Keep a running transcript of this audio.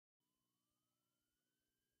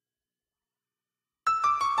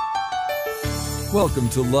Welcome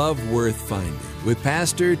to Love Worth Finding with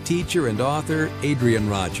pastor, teacher, and author Adrian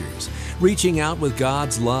Rogers, reaching out with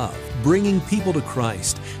God's love, bringing people to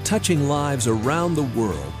Christ, touching lives around the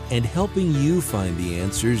world, and helping you find the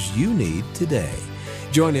answers you need today.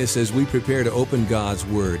 Join us as we prepare to open God's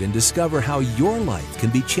Word and discover how your life can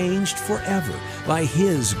be changed forever by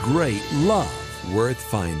His great love worth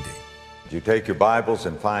finding. You take your Bibles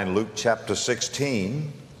and find Luke chapter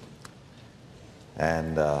 16,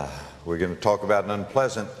 and we're going to talk about an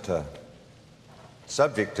unpleasant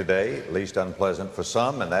subject today, at least unpleasant for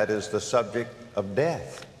some, and that is the subject of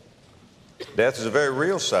death. Death is a very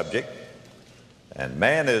real subject, and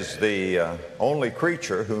man is the only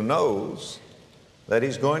creature who knows that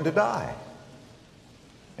he's going to die,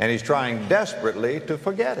 and he's trying desperately to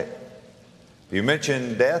forget it. If you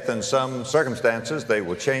mention death in some circumstances, they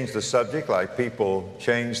will change the subject like people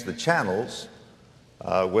change the channels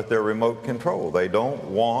with their remote control. They don't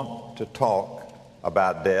want to talk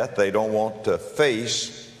about death. They don't want to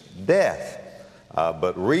face death.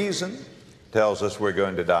 But reason tells us we're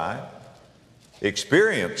going to die.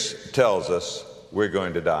 Experience tells us we're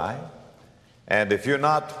going to die. And if you're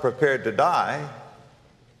not prepared to die,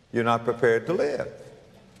 you're not prepared to live.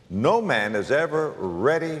 No man is ever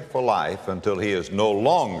ready for life until he is no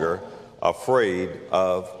longer afraid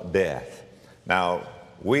of death. Now,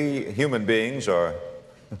 we human beings are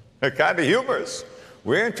kind of humorous.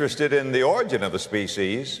 We're interested in the origin of a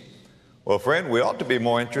species. Well, friend, we ought to be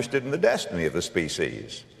more interested in the destiny of the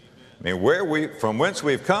species. I mean, from whence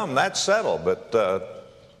we've come, that's settled,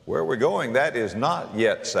 but where we're going, that is not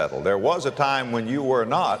yet settled. There was a time when you were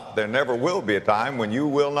not. There never will be a time when you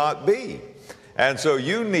will not be. And so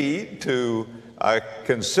you need to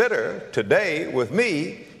consider today with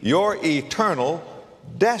me your eternal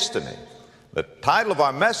destiny. The title of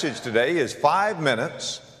our message today is 5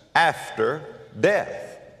 Minutes After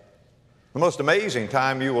Death. The most amazing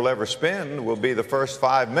time you will ever spend will be the first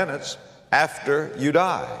 5 minutes after you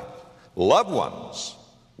die. Loved ones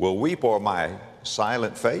will weep o'er my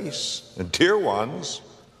silent face, and dear ones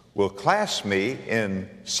will clasp me in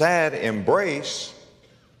sad embrace.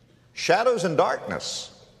 Shadows and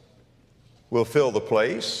darkness will fill the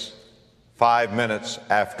place 5 minutes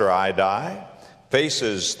after I die.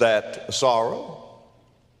 Faces that sorrow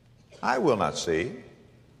I will not see.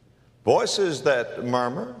 Voices that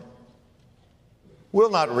murmur will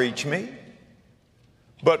not reach me.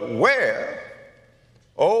 But where,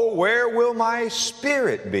 oh, where will my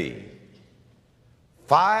spirit be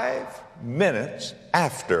 5 minutes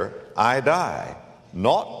after I die?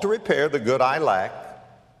 Naught to repair the good I lack,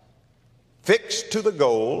 fixed to the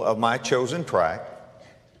goal of my chosen track.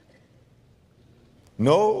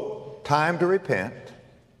 No time to repent,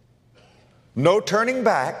 no turning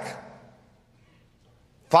back.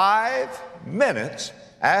 5 minutes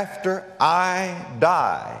after I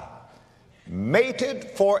die, mated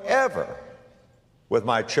forever with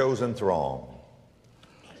my chosen throng.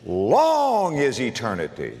 Long is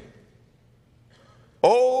eternity,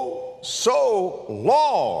 oh, so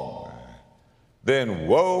long. Then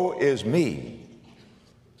woe is me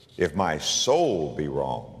if my soul be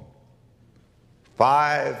wrong.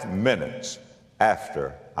 5 minutes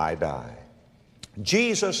after I die.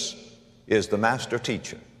 Jesus is the master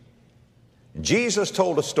teacher. Jesus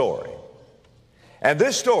told a story. And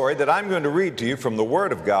this story that I'm going to read to you from the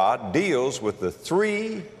Word of God deals with the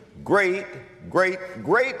 3 great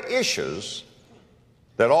issues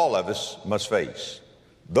that all of us must face.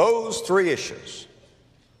 Those 3 issues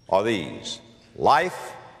are these: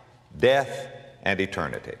 life, death, and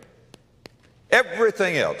eternity.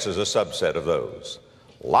 Everything else is a subset of those: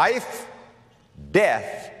 life,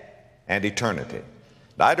 death, and eternity.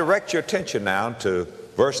 Now, I direct your attention now to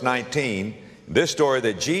verse 19, this story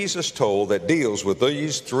that Jesus told that deals with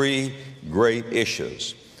these 3 great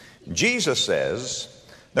issues. Jesus says,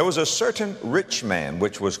 "There was a certain rich man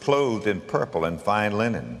which was clothed in purple and fine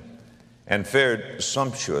linen, and fared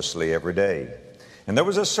sumptuously every day. And there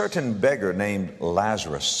was a certain beggar named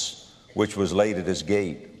Lazarus, which was laid at his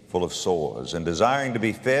gate, full of sores, and desiring to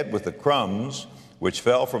be fed with the crumbs which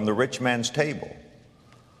fell from the rich man's table.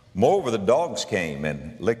 Moreover, the dogs came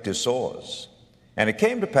and licked his sores. And it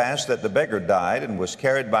came to pass that the beggar died and was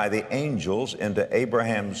carried by the angels into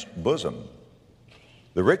Abraham's bosom.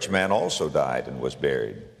 The rich man also died and was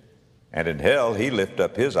buried. And in hell he lifted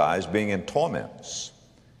up his eyes, being in torments,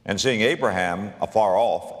 and seeing Abraham afar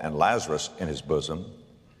off and Lazarus in his bosom.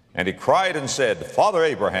 And he cried and said, Father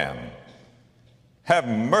Abraham, have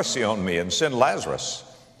mercy on me, and send Lazarus,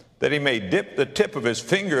 that he may dip the tip of his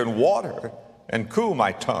finger in water and cool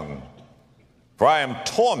my tongue, for I am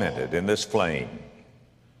tormented in this flame.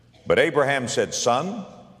 But Abraham said, Son,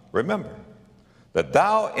 remember that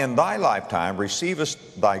thou in thy lifetime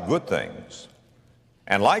receivest thy good things,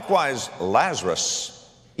 and likewise Lazarus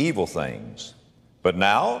evil things. But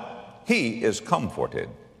now he is comforted,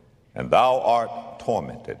 and thou art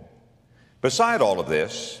tormented. Beside all of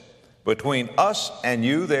this, between us and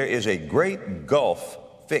you there is a great gulf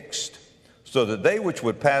fixed, so that they which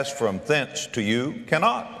would pass from thence to you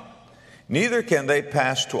cannot, neither can they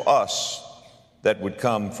pass to us that would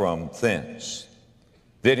come from thence.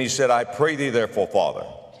 Then he said, I pray thee therefore, Father,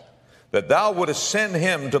 that thou wouldest send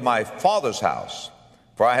him to my father's house,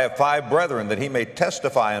 for I have 5 brethren, that he may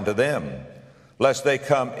testify unto them, lest they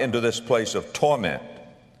come into this place of torment.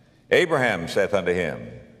 Abraham saith unto him,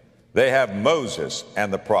 they have Moses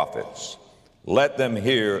and the prophets. Let them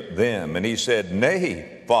hear them. And he said,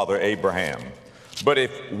 Nay, Father Abraham, but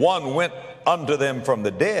if one went unto them from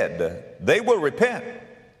the dead, they will repent.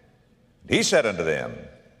 He said unto them,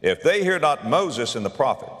 if they hear not Moses and the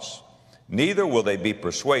prophets, neither will they be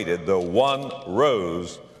persuaded, though one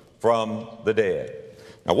rose from the dead.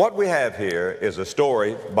 Now what we have here is a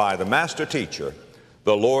story by the master teacher,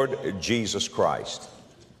 the Lord Jesus Christ.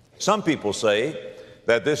 Some people say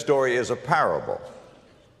that this story is a parable.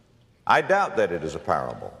 I doubt that it is a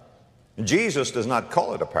parable. Jesus does not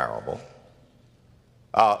call it a parable.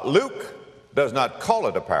 Luke does not call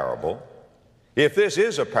it a parable. If this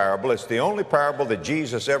is a parable, it's the only parable that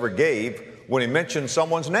Jesus ever gave when he mentioned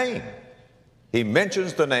someone's name. He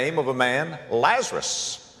mentions the name of a man,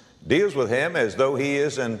 Lazarus, deals with him as though he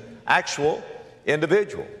is an actual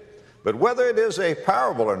individual. But whether it is a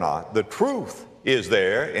parable or not, the truth is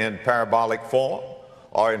there in parabolic form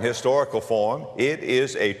or in historical form. It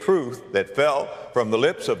is a truth that fell from the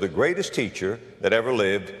lips of the greatest teacher that ever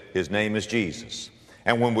lived. His name is Jesus.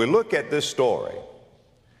 And when we look at this story,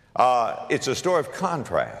 it's a story of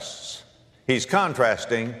contrasts. He's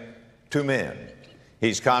contrasting 2 men.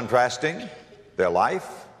 He's contrasting their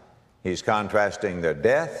life, he's contrasting their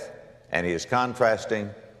death, and he is contrasting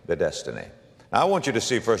their destiny. Now, I want you to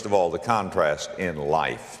see, first of all, the contrast in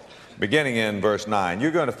life. Beginning in verse 9,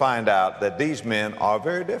 you're going to find out that these men are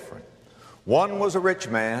very different. One was a rich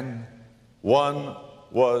man, one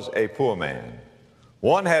was a poor man.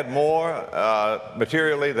 One had more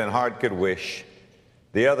materially than heart could wish.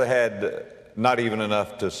 The other had not even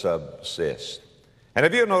enough to subsist. And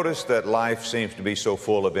have you noticed that life seems to be so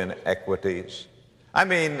full of inequities? I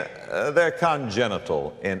mean, they're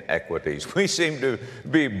congenital inequities. We seem to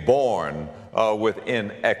be born with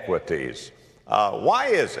inequities. Why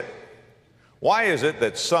is it? Why is it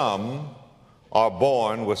that some are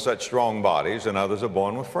born with such strong bodies and others are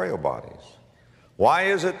born with frail bodies? Why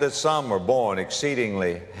is it that some are born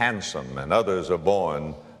exceedingly handsome and others are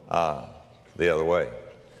born the other way?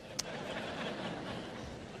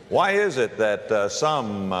 Why is it that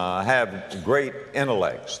some have great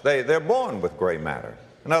intellects? They're born with gray matter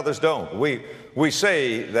and others don't. We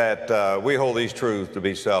say that we hold these truths to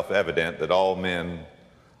be self-evident, that all men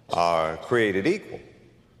are created equal.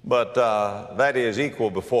 But that is equal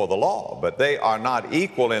before the law, but they are not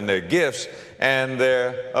equal in their gifts and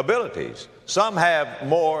their abilities. Some have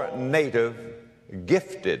more native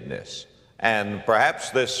giftedness, and perhaps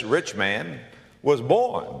this rich man was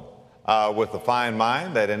born with a fine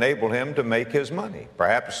mind that enabled him to make his money.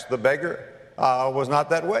 Perhaps the beggar was not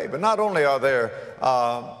that way. But not only are there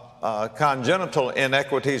congenital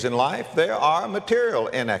inequities in life, there are material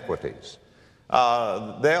inequities.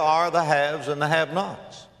 There are the haves and the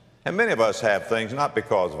have-nots. And many of us have things not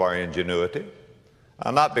because of our ingenuity,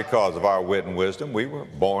 not because of our wit and wisdom. We were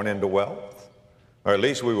born into wealth, or at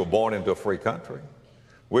least we were born into a free country.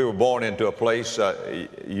 We were born into a place,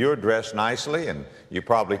 you're dressed nicely, and you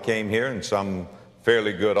probably came here in some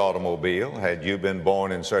fairly good automobile. Had you been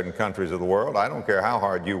born in certain countries of the world, I don't care how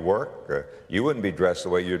hard you work, you wouldn't be dressed the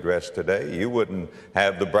way you're dressed today. You wouldn't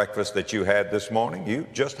have the breakfast that you had this morning. You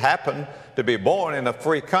just happened to be born in a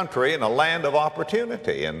free country in a land of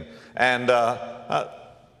opportunity. And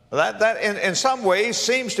that in some ways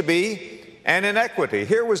seems to be an inequity.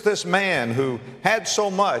 Here was this man who had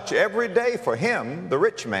so much. Every day for him, the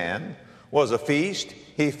rich man, was a feast.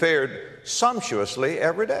 He fared sumptuously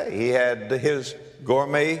every day. He had his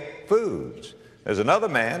gourmet foods. There's another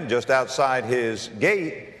man just outside his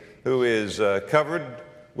gate who is covered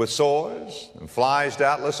with sores, and flies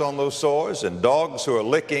doubtless on those sores, and dogs who are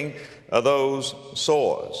licking those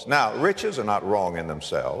sores. Now, riches are not wrong in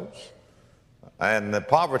themselves, and that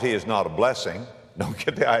poverty is not a blessing. Don't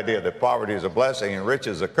get the idea that poverty is a blessing and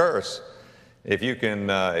riches a curse. If you can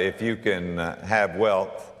have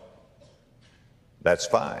wealth, that's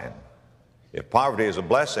fine. If poverty is a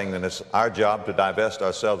blessing, then it's our job to divest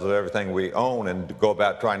ourselves of everything we own and to go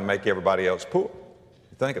about trying to make everybody else poor.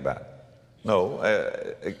 Think about it. No,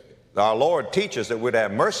 our Lord teaches that we're to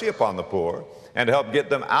have mercy upon the poor and to help get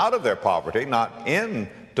them out of their poverty, not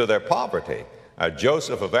into their poverty.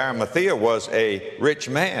 Joseph of Arimathea was a rich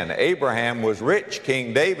man. Abraham was rich.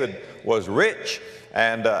 King David was rich.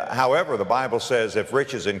 And however, the Bible says, if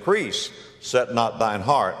riches increase, set not thine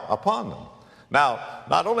heart upon them. Now,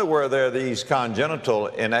 not only were there these congenital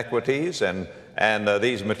inequities and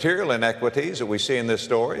these material inequities that we see in this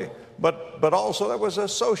story, but also there was a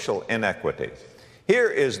social inequity. Here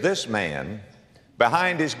is this man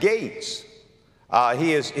behind his gates.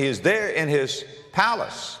 He is there in his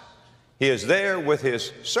palace. He is there with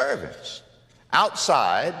his servants.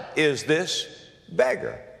 Outside is this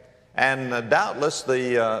beggar. And doubtless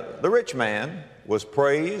the rich man was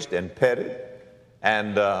praised and petted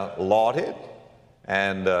and lauded,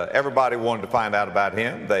 and everybody wanted to find out about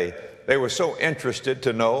him. They were so interested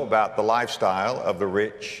to know about the lifestyle of the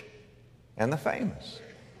rich and the famous.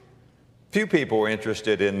 Few people were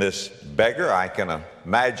interested in this beggar. I can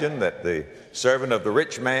imagine that the servant of the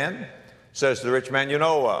rich man says to the rich man, you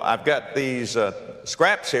know, I've got these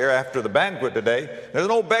scraps here after the banquet today. There's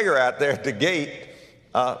an old beggar out there at the gate.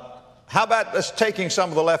 How about us taking some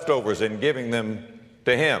of the leftovers and giving them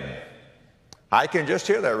to him? I can just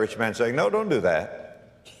hear that rich man saying, no, don't do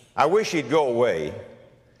that. I wish he'd go away.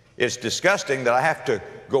 It's disgusting that I have to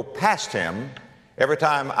go past him every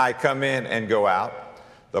time I come in and go out.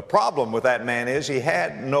 The problem with that man is he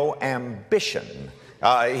had no ambition.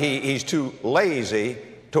 He's too lazy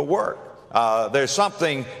to work. There's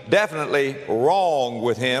something definitely wrong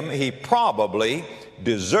with him. He probably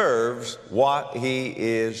deserves what he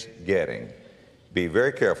is getting. Be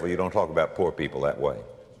very careful you don't talk about poor people that way.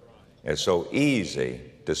 It's so easy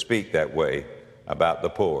to speak that way about the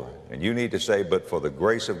poor. And you need to say, but for the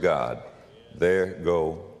grace of God, there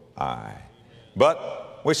go I.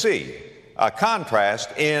 But we see a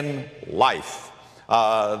contrast in life.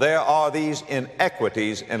 There are these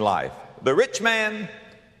inequities in life. The rich man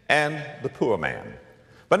and the poor man.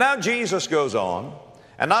 But now Jesus goes on,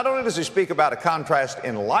 and not only does he speak about a contrast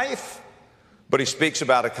in life, but he speaks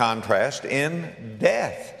about a contrast in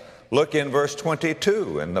death. Look in verse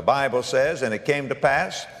 22, and the Bible says, and it came to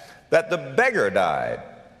pass that the beggar died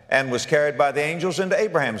and was carried by the angels into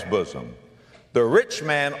Abraham's bosom. The rich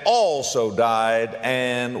man also died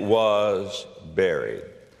and was buried.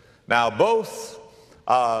 Now both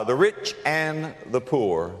the rich and the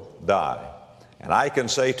poor die. And I can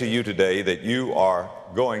say to you today that you are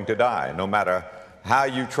going to die. No matter how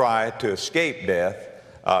you try to escape death,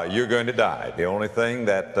 you're going to die. The only thing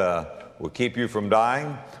that will keep you from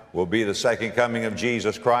dying will be the second coming of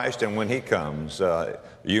Jesus Christ. And when he comes,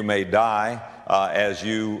 you may die as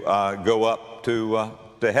you go up to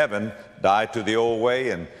heaven, die to the old way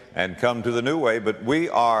and come to the new way. But we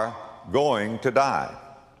are going to die.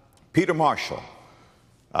 Peter Marshall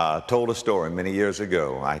told a story many years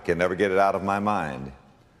ago. I can never get it out of my mind.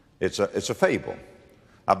 It's a fable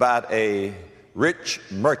about a rich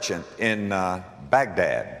merchant in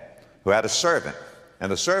Baghdad who had a servant.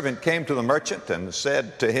 And the servant came to the merchant and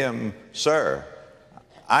said to him, "Sir,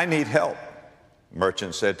 I need help." The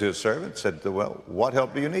merchant said to his servant, "Well, what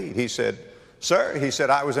help do you need?" He said, "Sir," he said,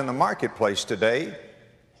 "I was in the marketplace today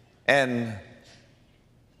and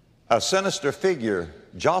a sinister figure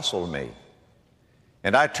jostled me.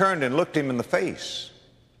 And I turned and looked him in the face.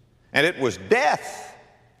 And it was death.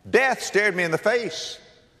 Death stared me in the face.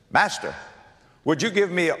 Master, would you give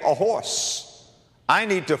me a horse? I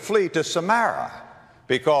need to flee to Samaria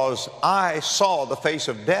because I saw the face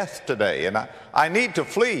of death today, and I need to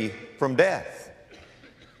flee from death."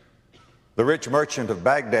 The rich merchant of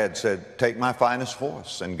Baghdad said, "Take my finest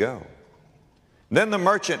horse and go." Then the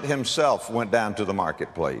merchant himself went down to the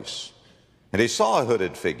marketplace, and he saw a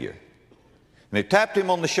hooded figure. And he tapped him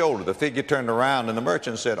on the shoulder. The figure turned around, and the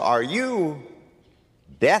merchant said, "Are you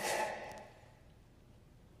Death?"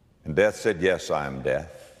 And Death said, "Yes, I am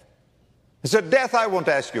Death." He said, "Death, I want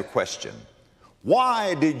to ask you a question.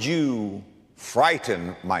 Why did you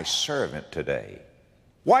frighten my servant today?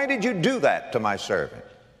 Why did you do that to my servant?"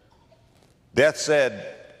 Death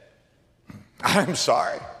said, "I'm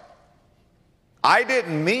sorry. I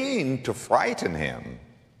didn't mean to frighten him.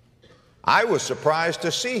 I was surprised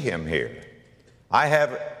to see him here. I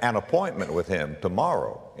have an appointment with him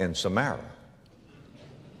tomorrow in Samaria."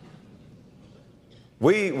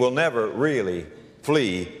 We will never really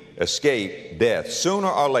escape death. Sooner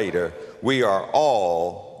or later, we are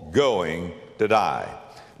all going to die.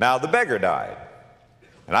 Now, the beggar died.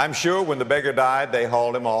 And I'm sure when the beggar died, they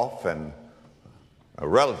hauled him off, and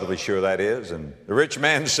relatively sure that is. And the rich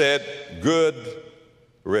man said, "Good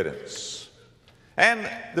riddance." And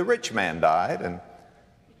the rich man died, and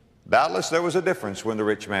Doubtless there was a difference when the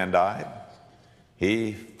rich man died.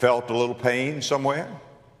 He felt a little pain somewhere.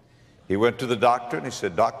 He went to the doctor and he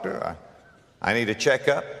said, "Doctor, I need a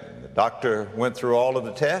checkup." And the doctor went through all of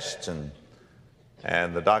the tests,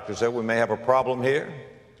 and the doctor said, "We may have a problem here."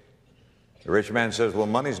 The rich man says, "Well,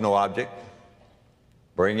 money's no object.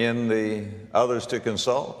 Bring in the others to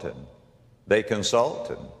consult," and they consult,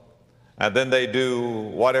 and then they do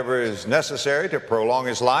whatever is necessary to prolong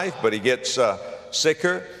his life, but he gets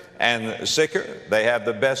sicker and sicker. They have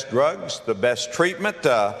the best drugs, the best treatment,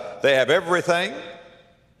 they have everything.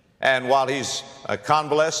 And while he's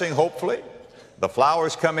convalescing, hopefully, the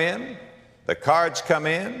flowers come in, the cards come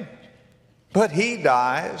in, but he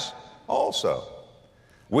dies also.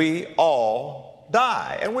 We all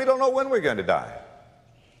die, and we don't know when we're going to die.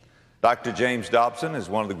 Dr. James Dobson is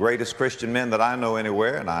one of the greatest Christian men that I know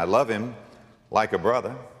anywhere, and I love him like a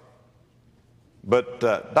brother. But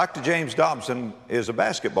Dr. James Dobson is a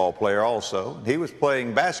basketball player also. He was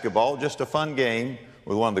playing basketball, just a fun game,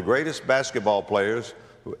 with one of the greatest basketball players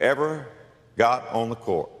who ever got on the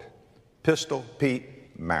court, Pistol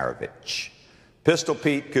Pete Maravich. Pistol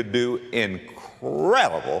Pete could do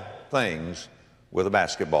incredible things with a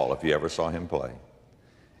basketball if you ever saw him play.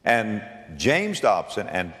 And James Dobson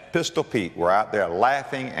and Pistol Pete were out there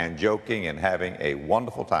laughing and joking and having a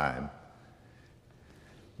wonderful time.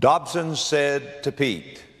 Dobson said to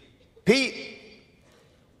Pete, "Pete,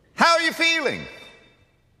 how are you feeling?"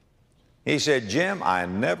 He said, "Jim, I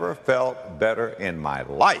never felt better in my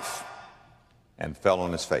life," and fell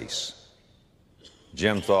on his face.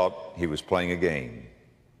 Jim thought he was playing a game,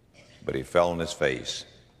 but he fell on his face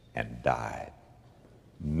and died.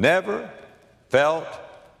 Never felt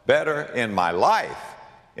better in my life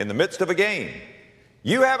in the midst of a game.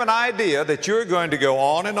 You have an idea that you're going to go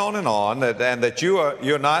on and on and on, and that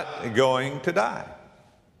you're not going to die.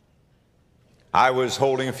 I was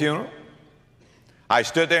holding a funeral. I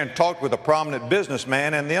stood there and talked with a prominent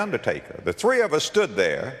businessman and the undertaker. The three of us stood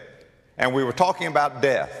there, and we were talking about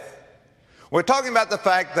death. We're talking about the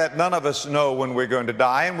fact that none of us know when we're going to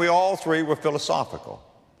die, and we all three were philosophical.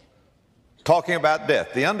 Talking about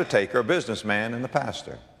death, the undertaker, a businessman, and the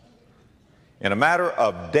pastor. In a matter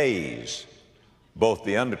of days, both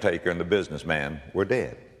the undertaker and the businessman were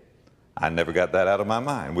dead. I never got that out of my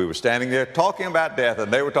mind. We were standing there talking about death,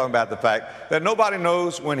 and they were talking about the fact that nobody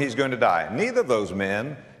knows when he's going to die. Neither of those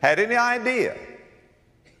men had any idea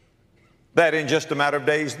that in just a matter of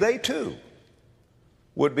days, they too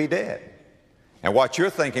would be dead. And what you're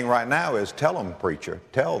thinking right now is, tell them, preacher,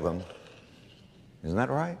 tell them. Isn't that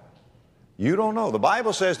right? You don't know. The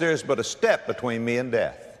Bible says there's but a step between me and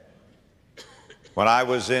death. When I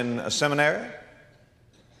was in a seminary,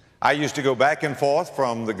 I used to go back and forth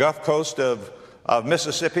from the Gulf Coast of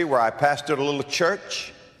Mississippi, where I pastored a little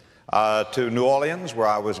church, to New Orleans, where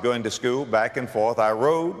I was going to school, back and forth. I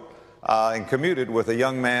rode and commuted with a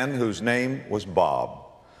young man whose name was Bob.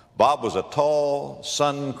 Bob was a tall,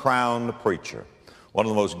 sun-crowned preacher, one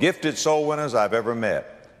of the most gifted soul winners I've ever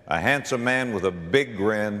met, a handsome man with a big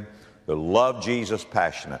grin who loved Jesus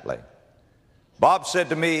passionately. Bob said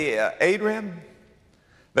to me, "Adrian,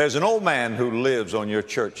 there's an old man who lives on your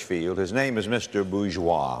church field. His name is Mr.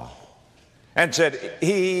 Bourgeois." And said,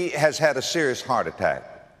 "He has had a serious heart attack,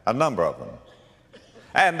 a number of them.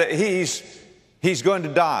 And he's going to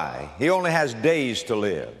die. He only has days to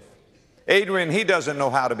live. Adrian, he doesn't know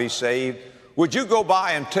how to be saved. Would you go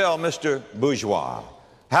by and tell Mr. Bourgeois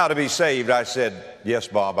how to be saved?" I said, "Yes,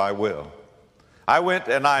 Bob, I will." I went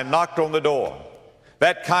and I knocked on the door.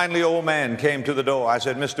 That kindly old man came to the door. I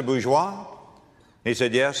said, "Mr. Bourgeois?" He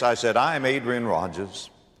said, "Yes." I said, "I'm Adrian Rogers.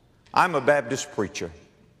 I'm a Baptist preacher.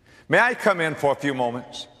 May I come in for a few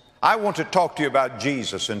moments? I want to talk to you about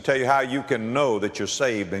Jesus and tell you how you can know that you're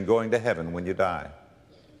saved and going to heaven when you die."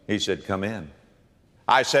 He said, "Come in."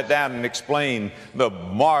 I sat down and explained the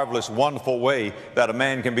marvelous, wonderful way that a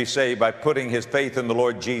man can be saved by putting his faith in the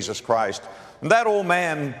Lord Jesus Christ. And that old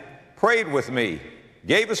man prayed with me,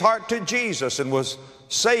 gave his heart to Jesus, and was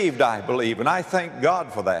saved, I believe, and I thank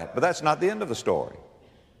God for that. But that's not the end of the story.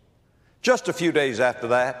 Just a few days after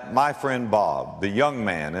that, my friend Bob, the young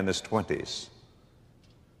man in his 20s,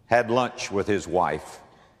 had lunch with his wife,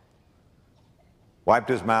 wiped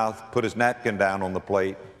his mouth, put his napkin down on the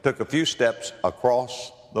plate, took a few steps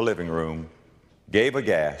across the living room, gave a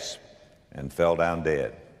gasp, and fell down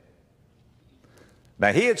dead.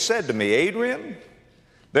 Now, he had said to me, "Adrian,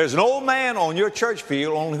 there's an old man on your church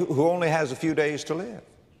field who only has a few days to live."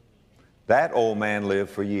 That old man lived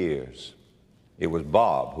for years. It was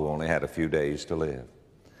Bob who only had a few days to live.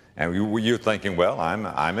 And you're thinking, well,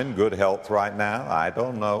 I'm in good health right now. I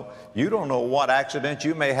don't know. You don't know what accident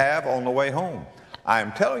you may have on the way home.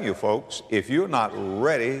 I'm telling you, folks, if you're not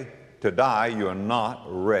ready to die, you're not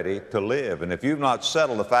ready to live. And if you've not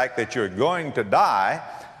settled the fact that you're going to die,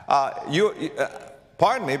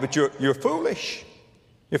 pardon me, but you're foolish.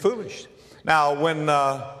 You're foolish. Now, when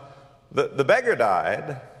the beggar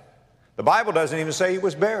died, the Bible doesn't even say he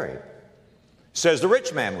was buried. It says the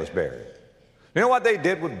rich man was buried. You know what they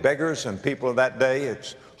did with beggars and people of that day?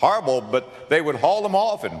 It's horrible, but they would haul them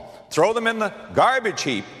off and throw them in the garbage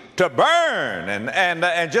heap to burn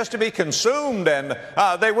and just to be consumed, and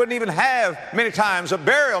they wouldn't even have many times a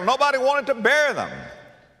burial. Nobody wanted to bury them.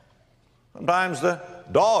 Sometimes the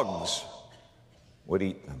dogs would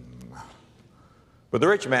eat them. But the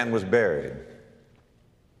rich man was buried.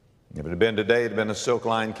 If it had been today, it would have been a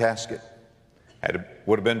silk-lined casket.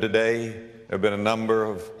 Would have been today, there would have been a number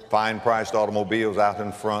of fine-priced automobiles out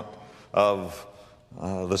in front of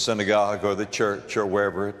the synagogue or the church or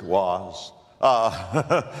wherever it was.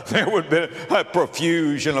 There would have been a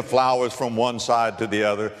profusion of flowers from one side to the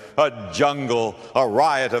other, a jungle, a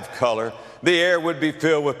riot of color. The air would be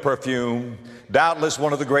filled with perfume. Doubtless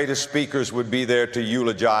one of the greatest speakers would be there to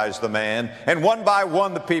eulogize the man. And one by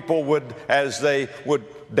one the people would, as they would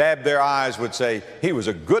dab their eyes, would say, he was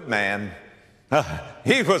a good man.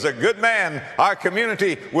 He was a good man. Our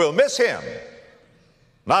community will miss him.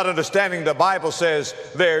 Not understanding the Bible says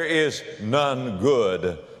there is none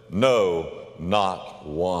good, no, not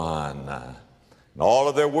one. And all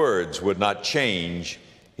of their words would not change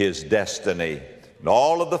his destiny. And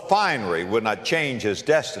all of the finery would not change his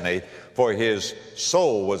destiny, for his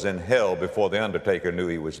soul was in hell before the undertaker knew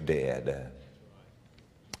he was dead.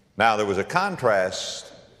 Now there was a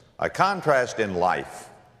contrast in life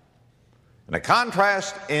and a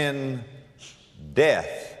contrast in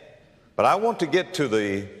death. But I want to get to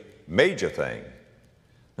the major thing.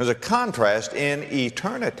 There's a contrast in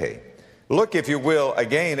eternity. Look, if you will,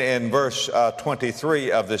 again in verse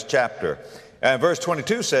 23 of this chapter. Verse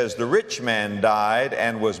 22 says, the rich man died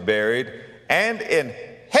and was buried, and in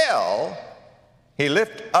hell he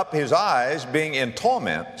lift up his eyes, being in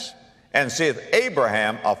torments, and seeth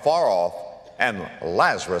Abraham afar off, and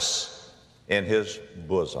Lazarus in his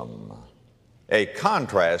bosom. A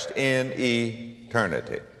contrast in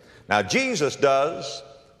eternity. Now, Jesus does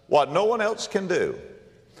what no one else can do.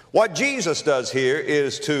 What Jesus does here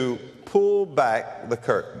is to pull back the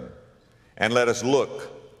curtain and let us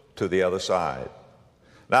look to the other side.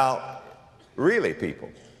 Now, really, people,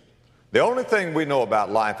 the only thing we know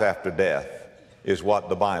about life after death is what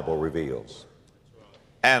the Bible reveals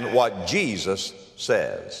and what Jesus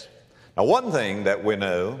says. Now, one thing that we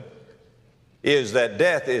know is that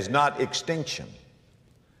death is not extinction.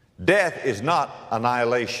 Death is not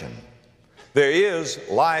annihilation. There is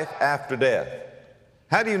life after death.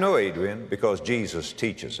 How do you know, Adrian? Because Jesus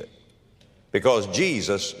teaches it. Because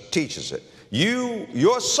Jesus teaches it.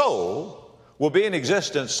 Your soul will be in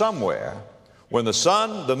existence somewhere when the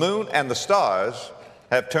sun, the moon, and the stars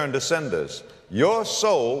have turned to cinders. Your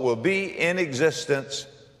soul will be in existence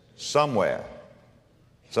somewhere.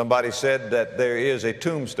 Somebody said that there is a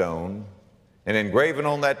tombstone, and engraven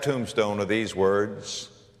on that tombstone are these words,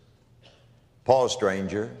 pause,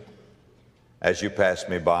 stranger, as you pass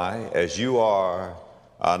me by, as you are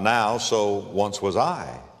now, so once was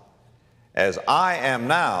I. As I am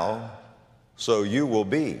now, so you will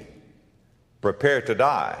be. Prepare to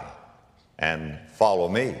die and follow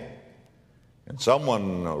me. And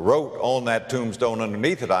someone wrote on that tombstone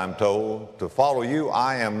underneath it, I'm told, to follow you,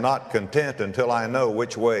 I am not content until I know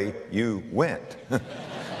which way you went.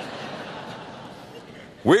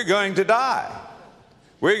 We're going to die.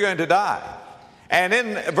 We're going to die. And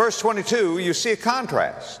in verse 22, you see a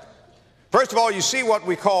contrast. First of all, you see what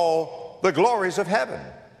we call the glories of heaven.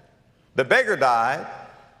 The beggar died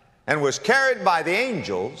and was carried by the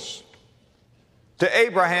angels to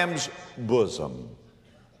Abraham's bosom.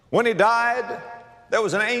 When he died, there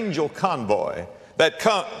was an angel convoy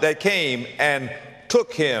that came and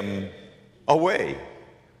took him away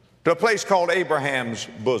to a place called Abraham's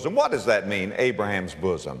bosom. What does that mean, Abraham's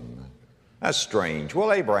bosom? That's strange.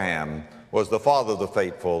 Well, Abraham was the father of the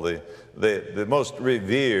faithful, the most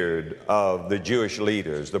revered of the Jewish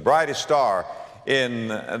leaders, the brightest star in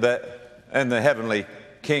the heavenly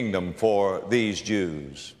kingdom for these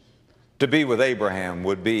Jews. To be with Abraham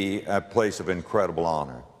would be a place of incredible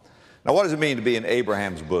honor. Now, what does it mean to be in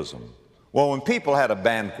Abraham's bosom? Well, when people had a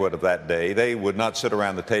banquet of that day, they would not sit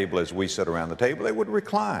around the table as we sit around the table. They would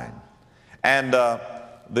recline. And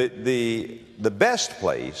the best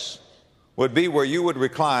place would be where you would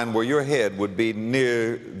recline, where your head would be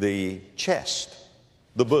near the chest,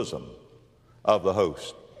 the bosom of the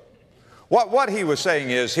host. What he was saying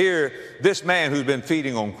is, here, this man who's been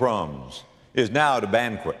feeding on crumbs, is now at a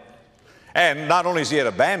banquet. And not only is he at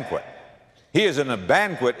a banquet, he is in a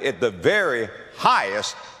banquet at the very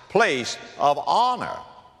highest place of honor.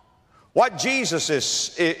 What Jesus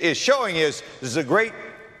is showing is a great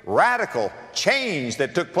radical change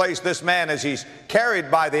that took place this man as he's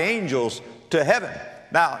carried by the angels to heaven.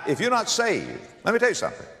 Now, if you're not saved, let me tell you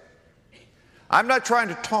something. I'm not trying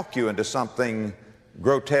to talk you into something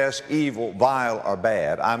grotesque, evil, vile, or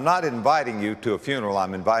bad. I'm not inviting you to a funeral.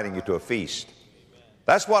 I'm inviting you to a feast.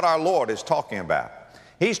 That's what our Lord is talking about.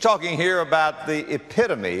 He's talking here about the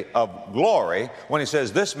epitome of glory when he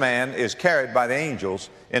says this man is carried by the angels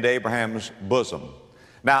into Abraham's bosom.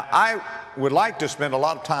 Now, I would like to spend a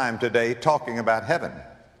lot of time today talking about heaven,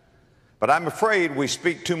 but I'm afraid we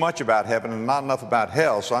speak too much about heaven and not enough about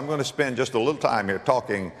hell, so I'm going to spend just a little time here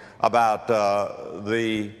talking about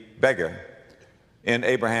the beggar in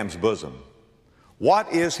Abraham's bosom.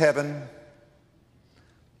 What is heaven?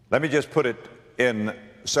 Let me just put it in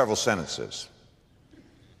several sentences.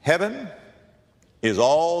 Heaven is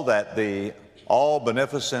all that the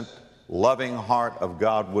all-beneficent, loving heart of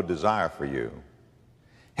God would desire for you.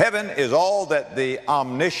 Heaven is all that the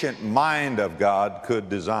omniscient mind of God could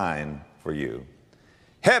design for you.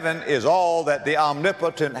 Heaven is all that the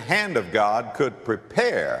omnipotent hand of God could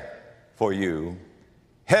prepare for you.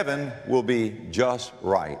 Heaven will be just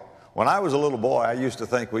right. When I was a little boy, I used to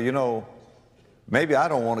think, well, you know, maybe I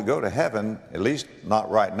don't want to go to heaven, at least not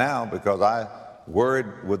right now, because I worried,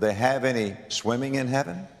 would they have any swimming in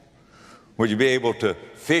heaven? Would you be able to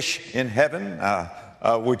fish in heaven?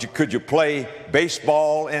 Could you play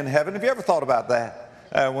baseball in heaven? Have you ever thought about that?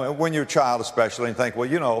 When you're a child especially, and think, well,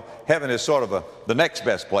 you know, heaven is sort of the next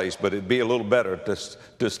best place, but it'd be a little better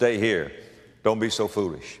to stay here. Don't be so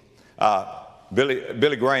foolish.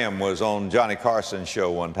 Billy Graham was on Johnny Carson's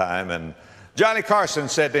show one time, and Johnny Carson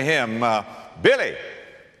said to him, Billy,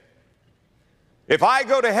 if I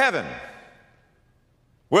go to heaven,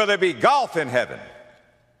 will there be golf in heaven?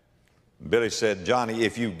 Billy said, Johnny,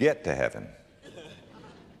 if you get to heaven.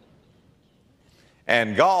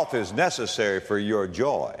 And golf is necessary for your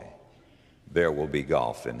joy, there will be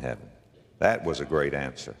golf in heaven. That was a great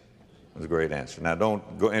answer. It was a great answer. Now, don't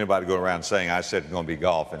anybody go around saying, I said it's going to be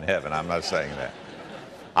golf in heaven. I'm not saying that.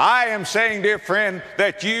 I am saying, dear friend,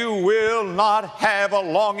 that you will not have a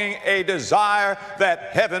longing, a desire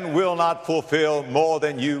that heaven will not fulfill more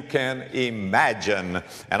than you can imagine.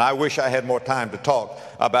 And I wish I had more time to talk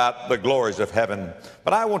about the glories of heaven.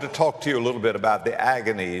 But I want to talk to you a little bit about the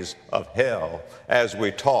agonies of hell as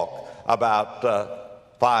we talk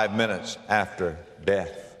about 5 minutes after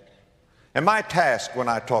death. And my task when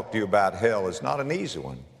I talk to you about hell is not an easy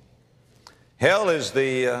one. Hell is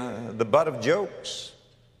the butt of jokes.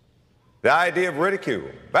 The idea of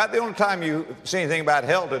ridicule. About the only time you see anything about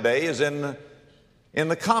hell today is in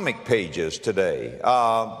the comic pages today.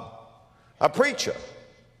 A preacher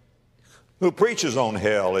who preaches on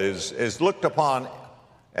hell is looked upon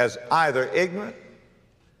as either ignorant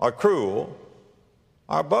or cruel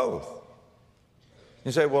or both.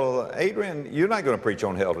 You say, well, Adrian, you're not going to preach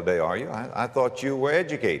on hell today, are you? I thought you were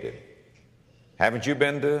educated. Haven't you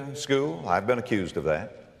been to school? I've been accused of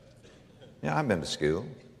that. Yeah, I've been to school.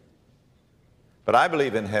 But I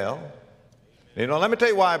believe in hell. You know, let me tell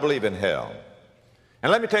you why I believe in hell.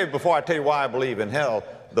 And let me tell you, before I tell you why I believe in hell,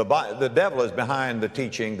 the devil is behind the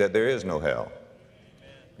teaching that there is no hell.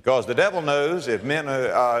 Because the devil knows if men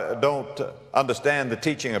don't understand the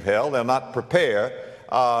teaching of hell, they'll not prepare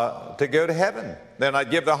to go to heaven. They'll not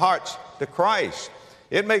give their hearts to Christ.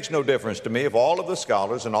 It makes no difference to me if all of the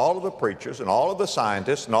scholars and all of the preachers and all of the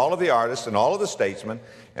scientists and all of the artists and all of the statesmen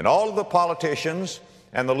and all of the politicians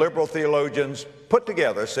and the liberal theologians put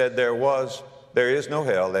together said there is no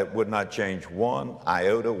hell. That would not change 1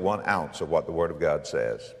 iota, 1 ounce of what the Word of God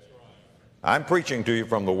says. I'm preaching to you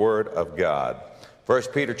from the Word of God. 1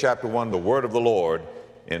 Peter chapter 1, the Word of the Lord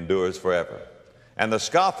endures forever. And the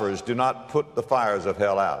scoffers do not put the fires of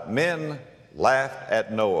hell out. Men laughed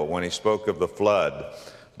at Noah when he spoke of the flood.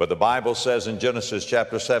 But the Bible says in Genesis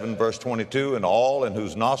chapter 7, verse 22, and all in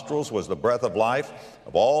whose nostrils was the breath of life,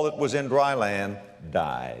 of all that was in dry land,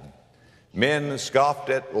 died. Men scoffed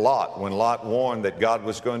at Lot when Lot warned that God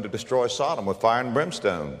was going to destroy Sodom with fire and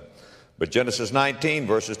brimstone. But Genesis 19,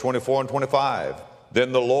 verses 24 and 25,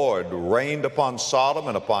 then the Lord rained upon Sodom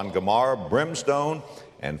and upon Gomorrah brimstone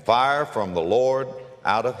and fire from the Lord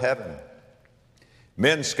out of heaven.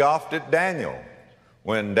 Men scoffed at Daniel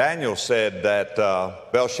when Daniel said that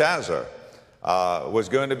Belshazzar was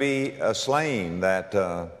going to be slain, that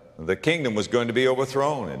the kingdom was going to be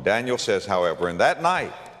overthrown. And Daniel says, however, in that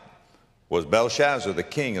night was Belshazzar, the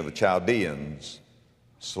king of the Chaldeans,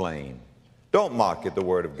 slain. Don't mock at the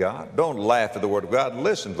Word of God. Don't laugh at the Word of God.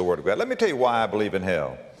 Listen to the Word of God. Let me tell you why I believe in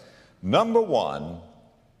hell. Number one,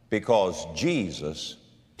 because Jesus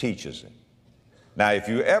teaches it. Now, if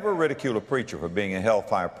you ever ridicule a preacher for being a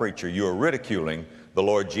hellfire preacher, you are ridiculing the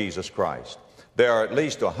Lord Jesus Christ. There are at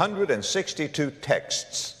least 162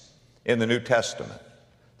 texts in the New Testament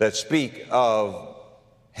that speak of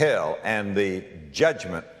hell and the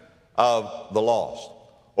judgment of the lost.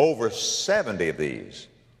 Over 70 of these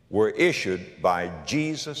were issued by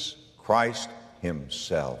Jesus Christ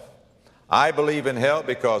himself. I believe in hell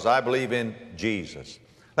because I believe in Jesus.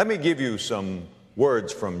 Let me give you some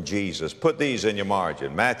words from Jesus. Put these in your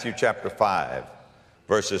margin. Matthew chapter 5,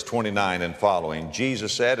 verses 29 and following.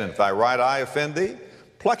 Jesus said, "And if thy right eye offend thee,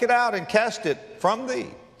 pluck it out and cast it from thee.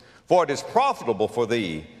 For it is profitable for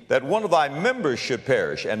thee that one of thy members should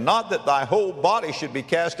perish, and not that thy whole body should be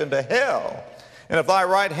cast into hell. And if thy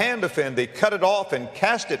right hand offend thee, cut it off and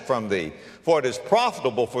cast it from thee. For it is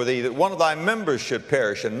profitable for thee that one of thy members should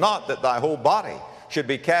perish, and not that thy whole body should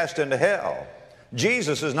be cast into hell."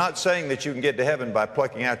 Jesus is not saying that you can get to heaven by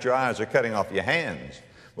plucking out your eyes or cutting off your hands.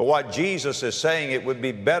 But what Jesus is saying, it would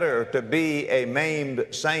be better to be a maimed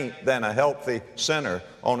saint than a healthy sinner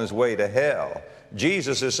on his way to hell.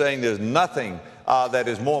 Jesus is saying there's nothing that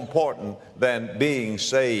is more important than being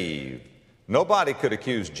saved. Nobody could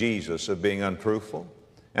accuse Jesus of being untruthful,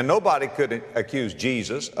 and nobody could accuse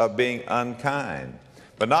Jesus of being unkind.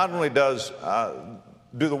 But not only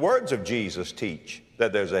do the words of Jesus teach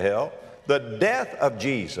that there's a hell, the death of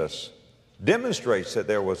Jesus demonstrates that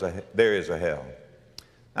there is a hell.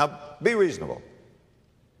 Now, be reasonable.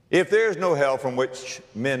 If there's no hell from which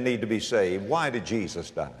men need to be saved, why did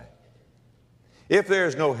Jesus die? If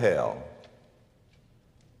there's no hell,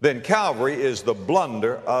 then Calvary is the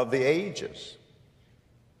blunder of the ages.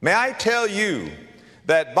 May I tell you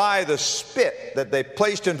that by the spit that they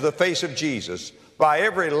placed into the face of Jesus, by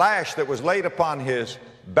every lash that was laid upon his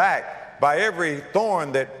back, by every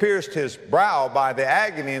thorn that pierced his brow, by the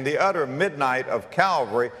agony and the utter midnight of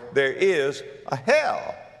Calvary, there is a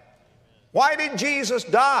hell. Why did Jesus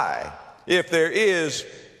die if there is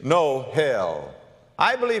no hell?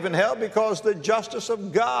 I believe in hell because the justice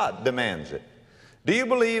of God demands it. Do you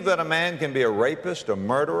believe that a man can be a rapist, a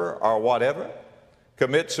murderer, or whatever,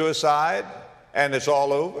 commit suicide, and it's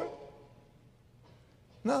all over?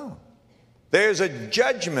 No. There's a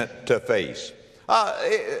judgment to face.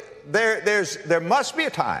 There must be a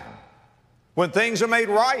time when things are made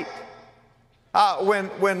right,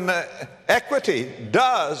 when equity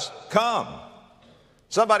does come.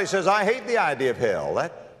 Somebody says, "I hate the idea of hell."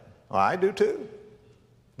 Well, I do too.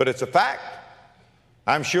 But it's a fact.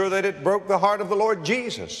 I'm sure that it broke the heart of the Lord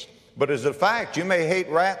Jesus. But it's a fact. You may hate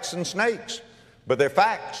rats and snakes, but they're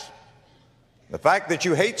facts. The fact that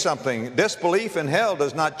you hate something, disbelief in hell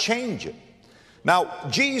does not change it. Now,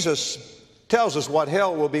 Jesus tells us what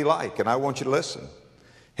hell will be like, and I want you to listen.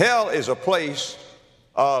 Hell is a place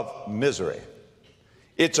of misery.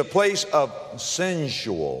 It's a place of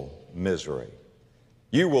sensual misery.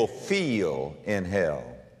 You will feel in hell.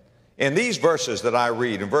 In these verses that I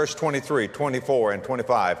read, in verse 23, 24, and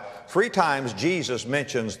 25, 3 times Jesus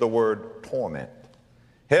mentions the word torment.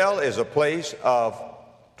 Hell is a place of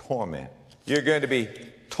torment. You're going to be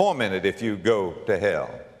tormented if you go to hell.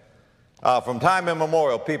 From time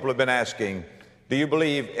immemorial, people have been asking, do you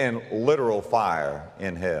believe in literal fire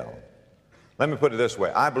in hell? Let me put it this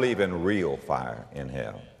way. I believe in real fire in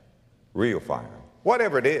hell. Real fire.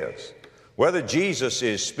 Whatever it is. Whether Jesus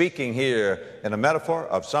is speaking here in a metaphor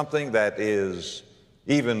of something that is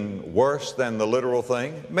even worse than the literal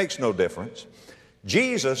thing, makes no difference.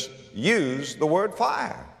 Jesus used the word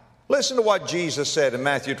fire. Listen to what Jesus said in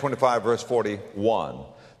Matthew 25, verse 41.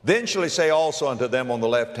 Then shall he say also unto them on the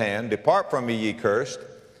left hand, Depart from me, ye cursed,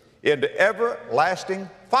 into everlasting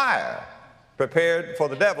fire, prepared for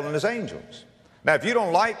the devil and his angels. Now, if you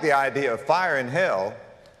don't like the idea of fire in hell,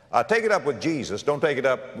 take it up with Jesus. Don't take it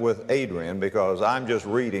up with Adrian, because I'm just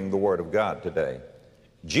reading the Word of God today.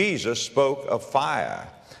 Jesus spoke of fire.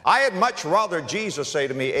 I had much rather Jesus say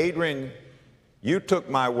to me, Adrian, you took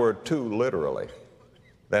my word too literally,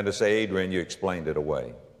 than to say, Adrian, you explained it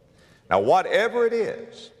away. Now, whatever it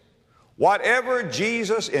is, whatever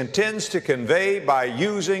Jesus intends to convey by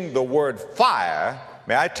using the word fire,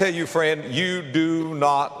 may I tell you, friend, you do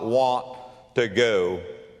not want to go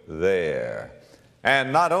there.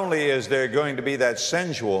 And not only is there going to be that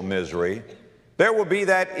sensual misery, there will be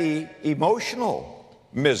that emotional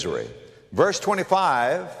misery. Verse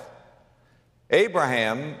 25,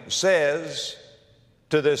 Abraham says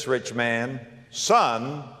to this rich man,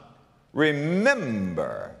 Son,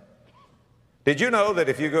 remember. Did you know that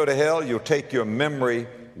if you go to hell, you'll take your memory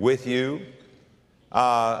with you?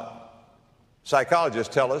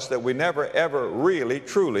 Psychologists tell us that we never, ever really,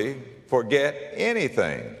 truly forget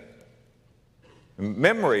anything.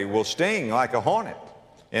 Memory will sting like a hornet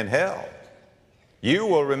in hell. You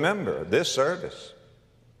will remember this service.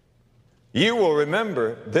 You will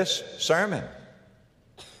remember this sermon.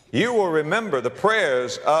 You will remember the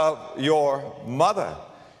prayers of your mother.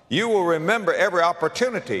 You will remember every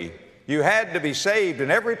opportunity you had to be saved,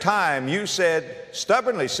 and every time you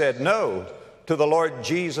stubbornly said no to the Lord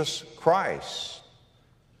Jesus Christ.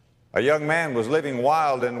 A young man was living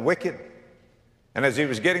wild and wicked, and as he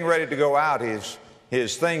was getting ready to go out,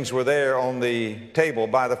 his things were there on the table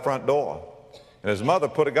by the front door, and his mother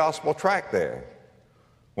put a gospel tract there.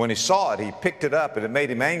 When he saw it, he picked it up, and it made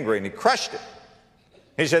him angry, and he crushed it.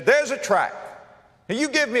 He said, "There's a tract. And you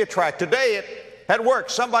give me a tract. Today at work,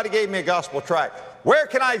 somebody gave me a gospel tract. Where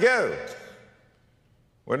can I go?"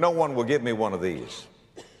 "Well, no one will give me one of these."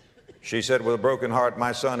 She said, "With a broken heart,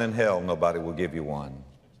 my son, in hell, nobody will give you one."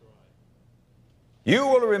 You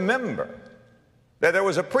will remember that there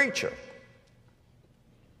was a preacher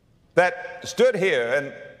that stood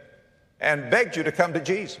here and begged you to come to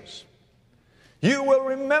Jesus. You will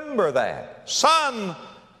remember that. Son,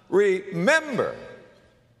 remember.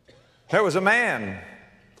 There was a man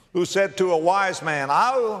who said to a wise man,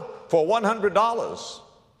 for $100,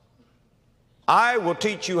 I will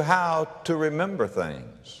teach you how to remember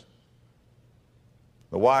things.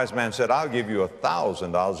 The wise man said, "I'll give you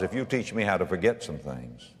 $1,000 if you teach me how to forget some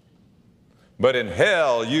things. But in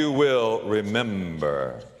hell you will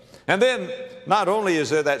remember." And then not only is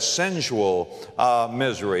there that sensual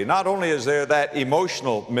misery, not only is there that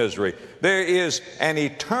emotional misery, there is an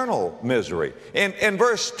eternal misery. In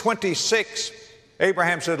verse 26,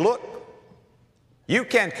 Abraham said, "Look, you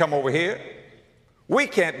can't come over here. We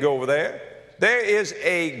can't go over there. There is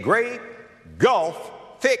a great gulf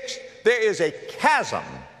fixed. There is a chasm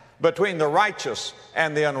between the righteous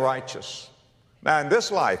and the unrighteous." Now, in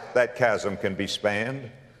this life, that chasm can be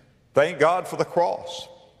spanned. Thank God for the cross,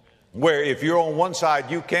 where if you're on one side,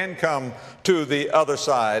 you can come to the other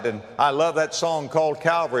side. And I love that song called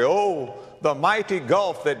Calvary. Oh, the mighty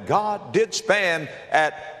gulf that God did span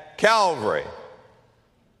at Calvary.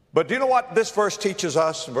 But do you know what this verse teaches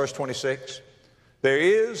us in verse 26? There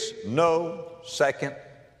is no second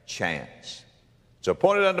chance. It's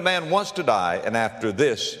appointed unto man once to die, and after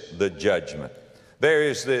this, the judgment.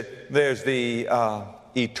 There's the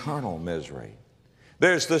eternal misery.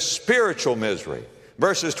 There's the spiritual misery.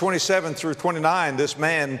 Verses 27 through 29, this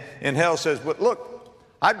man in hell says, "But look,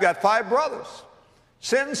 I've got 5 brothers.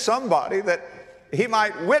 Send somebody that he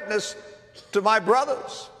might witness to my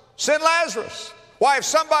brothers. Send Lazarus. Why, if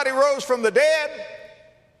somebody rose from the dead,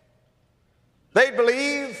 they'd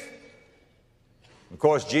believe." Of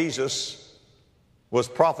course, Jesus was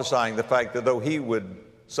prophesying the fact that though he would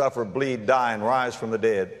suffer, bleed, die, and rise from the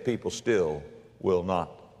dead, people still will not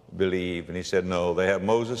believe. And he said, no, they have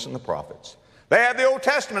Moses and the prophets. They have the Old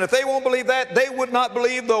Testament. If they won't believe that, they would not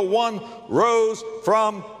believe the one rose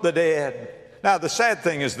from the dead. Now, the sad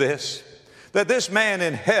thing is this, that this man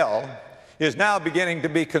in hell is now beginning to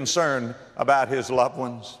be concerned about his loved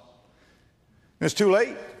ones. It's too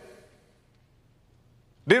late.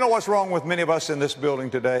 Do you know what's wrong with many of us in this building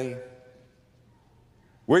today?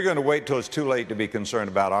 We're going to wait till it's too late to be concerned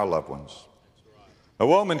about our loved ones. A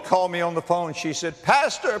woman called me on the phone. She said,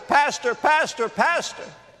 "Pastor, pastor, pastor, pastor."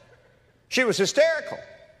 She was hysterical.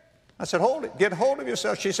 I said, "Hold it. Get hold of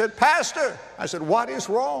yourself." She said, "Pastor." I said, "What is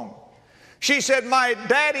wrong?" She said, "My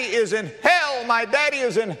daddy is in hell. My daddy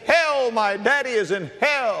is in hell. My daddy is in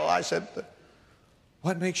hell." I said,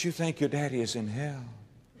 "What makes you think your daddy is in hell?"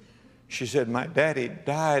 She said, "My daddy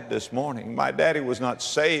died this morning. My daddy was not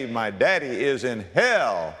saved. My daddy is in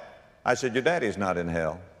hell." I said, "Your daddy is not in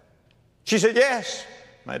hell." She said, "Yes,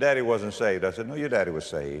 my daddy wasn't saved." I said, "No, your daddy was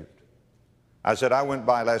saved." I said, "I went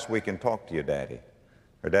by last week and talked to your daddy."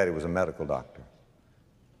 Her daddy was a medical doctor.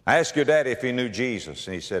 I asked your daddy if he knew Jesus,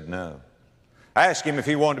 and he said no. I asked him if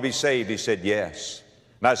he wanted to be saved. He said yes.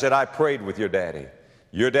 And I said, "I prayed with your daddy.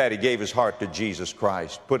 Your daddy gave his heart to Jesus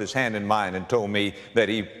Christ, put his hand in mine, and told me that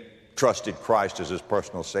he trusted Christ as his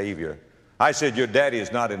personal Savior." I said, "Your daddy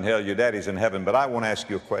is not in hell. Your daddy's in heaven. But I want to ask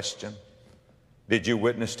you a question. Did you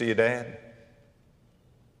witness to your dad?"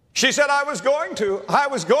 She said, "I was going to. I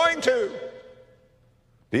was going to."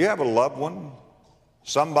 Do you have a loved one?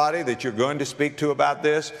 Somebody that you're going to speak to about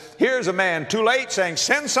this? Here's a man too late saying,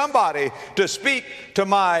 "Send somebody to speak to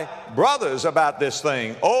my brothers about this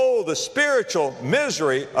thing." Oh, the spiritual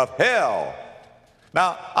misery of hell.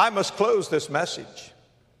 Now, I must close this message,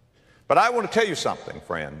 but I want to tell you something,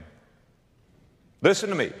 friend. Listen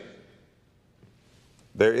to me.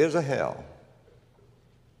 There is a hell,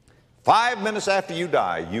 5 minutes after you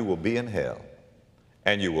die, you will be in hell,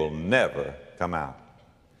 and you will never come out.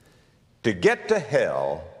 To get to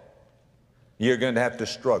hell, you're going to have to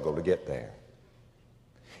struggle to get there.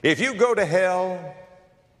 If you go to hell,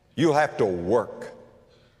 you'll have to work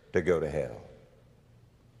to go to hell.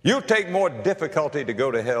 You'll take more difficulty to go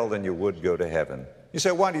to hell than you would go to heaven. You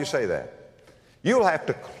say, why do you say that? You'll have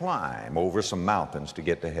to climb over some mountains to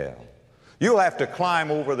get to hell. You'll have to climb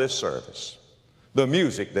over this service, the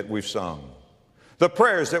music that we've sung, the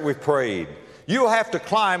prayers that we've prayed. You'll have to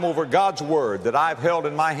climb over God's Word that I've held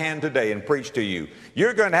in my hand today and preached to you.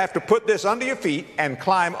 You're going to have to put this under your feet and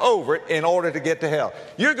climb over it in order to get to hell.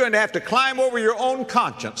 You're going to have to climb over your own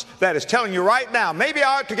conscience that is telling you right now, maybe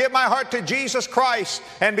I ought to give my heart to Jesus Christ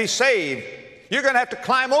and be saved. You're going to have to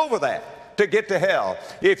climb over that to get to hell.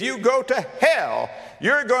 If you go to hell,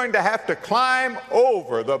 you're going to have to climb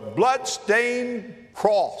over the blood-stained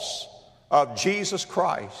cross of Jesus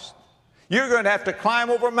Christ. You're going to have to climb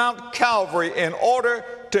over Mount Calvary in order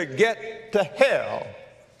to get to hell.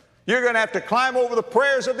 You're going to have to climb over the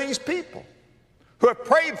prayers of these people who have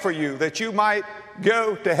prayed for you that you might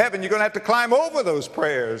go to heaven. You're going to have to climb over those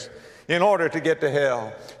prayers in order to get to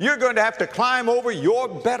hell. You're going to have to climb over your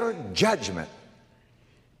better judgment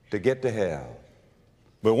to get to hell.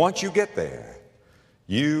 But once you get there,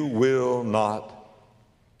 you will not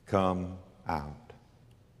come out.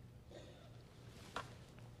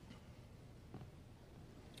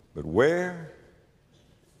 But where,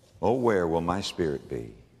 oh, where will my spirit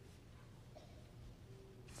be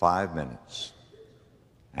 5 minutes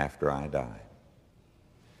after I die?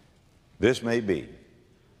 This may be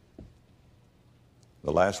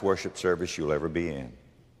the last worship service you'll ever be in.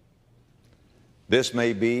 This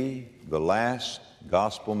may be the last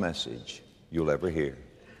gospel message you'll ever hear.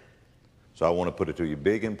 So I want to put it to you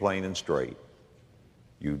big and plain and straight.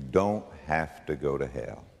 You don't have to go to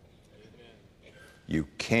hell. You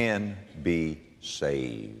can be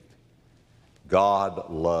saved. God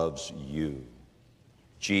loves you.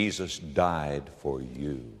 Jesus died for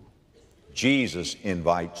you. Jesus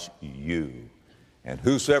invites you. And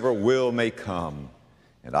whosoever will may come.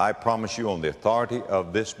 And I promise you on the authority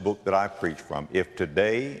of this book that I preach from, if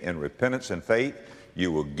today in repentance and faith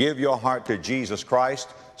you will give your heart to Jesus Christ,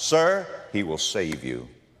 sir, He will save you.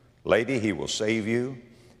 Lady, He will save you,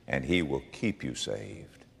 and He will keep you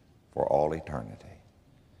saved for all eternity.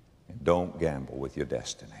 And don't gamble with your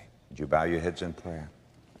destiny. Would you bow your heads in prayer?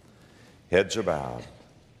 Heads are bowed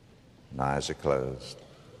and eyes are closed.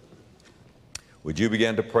 Would you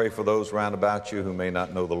begin to pray for those round about you who may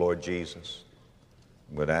not know the Lord Jesus?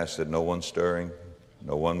 I would ask that no one stirring,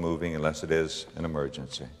 no one moving unless it is an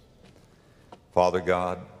emergency. Father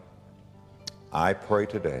God, I pray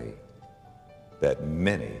today that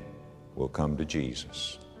many will come to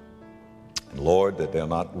Jesus. And Lord, that they'll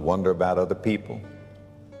not wonder about other people,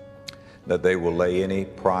 that they will lay any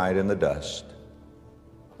pride in the dust.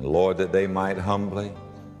 And Lord, that they might humbly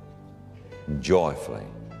and joyfully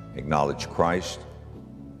acknowledge Christ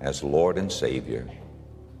as Lord and Savior.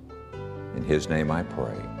 In His name I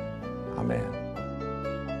pray. Amen.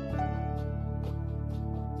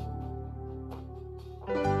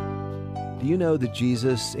 Do you know that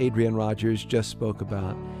Jesus, Adrian Rogers, just spoke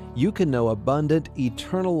about? You can know abundant,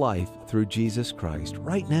 eternal life through Jesus Christ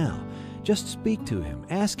right now. Just speak to Him.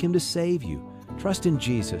 Ask Him to save you. Trust in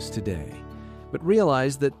Jesus today. But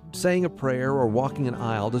realize that saying a prayer or walking an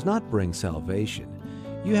aisle does not bring salvation.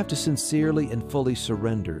 You have to sincerely and fully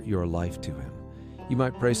surrender your life to Him. You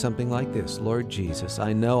might pray something like this: Lord Jesus,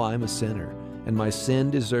 I know I'm a sinner, and my sin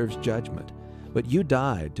deserves judgment. But you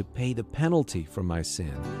died to pay the penalty for my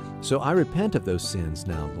sin. So I repent of those sins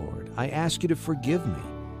now, Lord. I ask you to forgive me.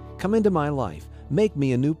 Come into my life. Make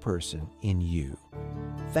me a new person in you.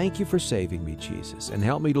 Thank you for saving me, Jesus, and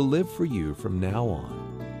help me to live for you from now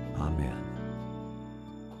on. Amen.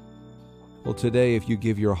 Well, today, if you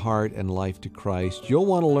give your heart and life to Christ, you'll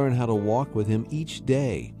want to learn how to walk with Him each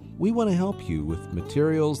day. We want to help you with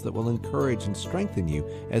materials that will encourage and strengthen you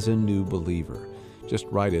as a new believer. Just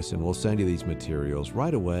write us and we'll send you these materials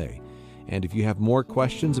right away. And if you have more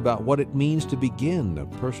questions about what it means to begin a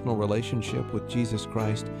personal relationship with Jesus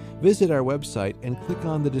Christ, visit our website and click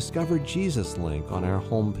on the Discover Jesus link on our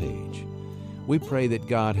homepage. We pray that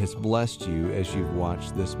God has blessed you as you've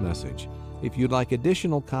watched this message. If you'd like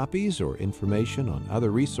additional copies or information on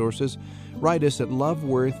other resources, write us at Love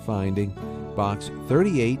Worth Finding, Box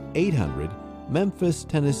 38800, Memphis,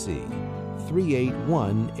 Tennessee,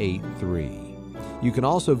 38183. You can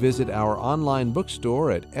also visit our online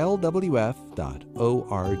bookstore at lwf.org.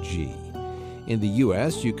 In the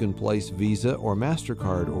U.S., you can place Visa or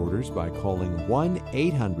MasterCard orders by calling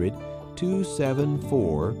 1-800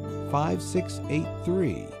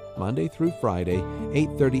 888-274-5683, Monday through Friday,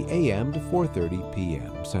 8:30 a.m. to 4:30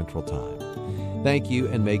 p.m. Central Time. Thank you,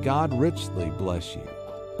 and may God richly bless you.